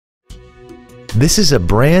This is a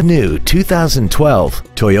brand new 2012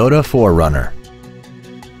 Toyota 4Runner.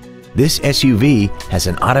 This SUV has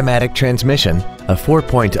an automatic transmission, a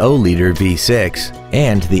 4.0-liter V6,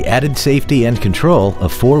 and the added safety and control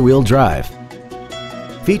of four-wheel drive.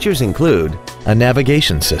 Features include a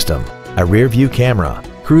navigation system, a rear-view camera,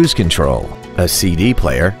 cruise control, a CD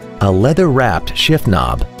player, a leather-wrapped shift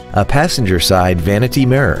knob, a passenger-side vanity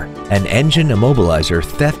mirror, an engine immobilizer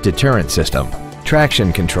theft deterrent system,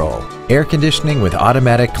 traction control, air conditioning with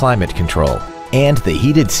automatic climate control, and the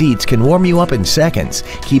heated seats can warm you up in seconds,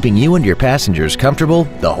 keeping you and your passengers comfortable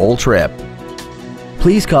the whole trip.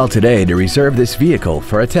 Please call today to reserve this vehicle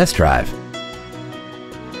for a test drive.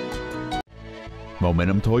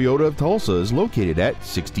 Momentum Toyota of Tulsa is located at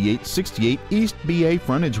 6868 East B.A.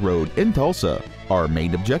 Frontage Road in Tulsa. Our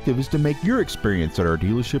main objective is to make your experience at our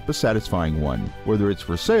dealership a satisfying one, whether it's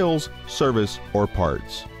for sales, service, or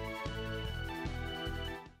parts.